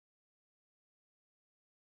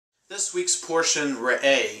This week's portion,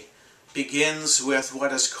 Re'eh, begins with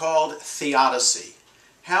what is called theodicy,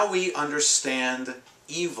 how we understand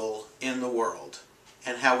evil in the world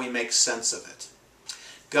and how we make sense of it.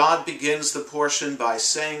 God begins the portion by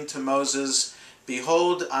saying to Moses,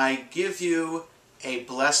 "Behold, I give you a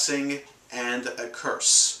blessing and a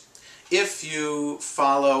curse. If you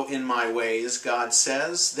follow in my ways," God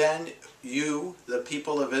says, "then you, the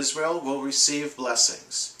people of Israel, will receive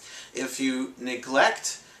blessings. If you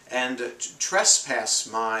neglect and trespass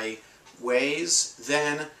my ways,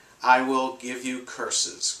 then I will give you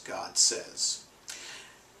curses," God says.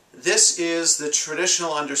 This is the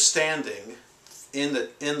traditional understanding in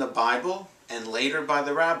the Bible and later by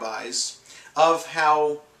the rabbis of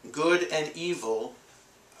how good and evil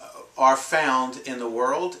are found in the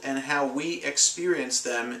world and how we experience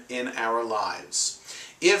them in our lives.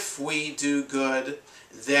 If we do good,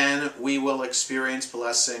 then we will experience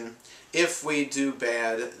blessing. If we do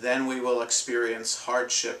bad, then we will experience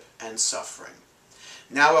hardship and suffering.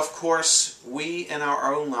 Now, of course, we in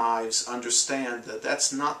our own lives understand that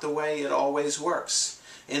that's not the way it always works.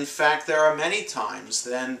 In fact, there are many times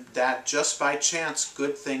then that just by chance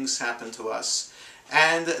good things happen to us.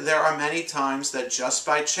 And there are many times that just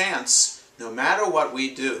by chance, no matter what we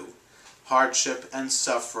do, hardship and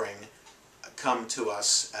suffering come to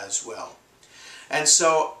us as well. And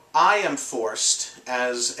so I am forced,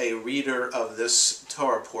 as a reader of this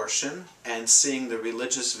Torah portion and seeing the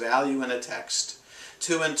religious value in a text,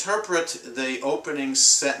 to interpret the opening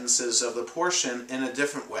sentences of the portion in a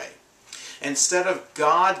different way. Instead of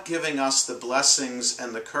God giving us the blessings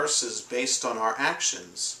and the curses based on our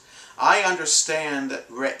actions, I understand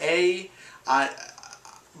Re'eh,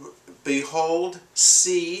 behold,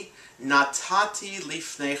 see, natati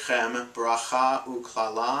lifnechem bracha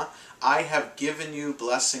uklala, I have given you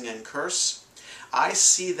blessing and curse. I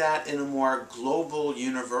see that in a more global,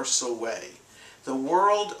 universal way. The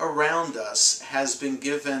world around us has been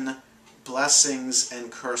given blessings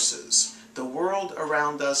and curses. The world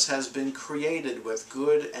around us has been created with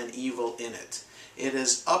good and evil in it. It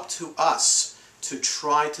is up to us to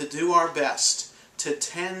try to do our best to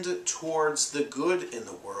tend towards the good in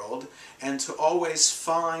the world and to always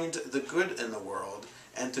find the good in the world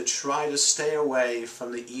and to try to stay away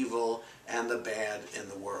from the evil and the bad in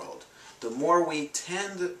the world. The more we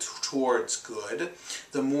tend towards good,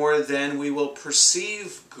 the more then we will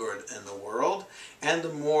perceive good in the world, and the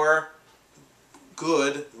more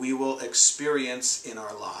good we will experience in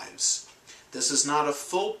our lives. This is not a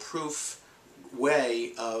foolproof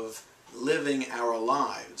way of living our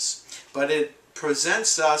lives, but it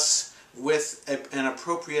presents us with an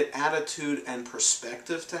appropriate attitude and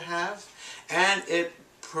perspective to have, and it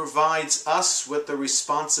provides us with the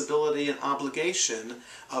responsibility and obligation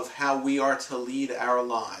of how we are to lead our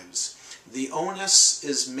lives. The onus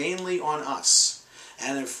is mainly on us,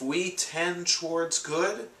 and if we tend towards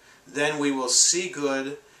good, then we will see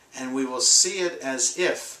good, and we will see it as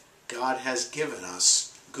if God has given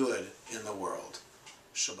us good in the world.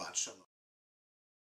 Shabbat Shalom.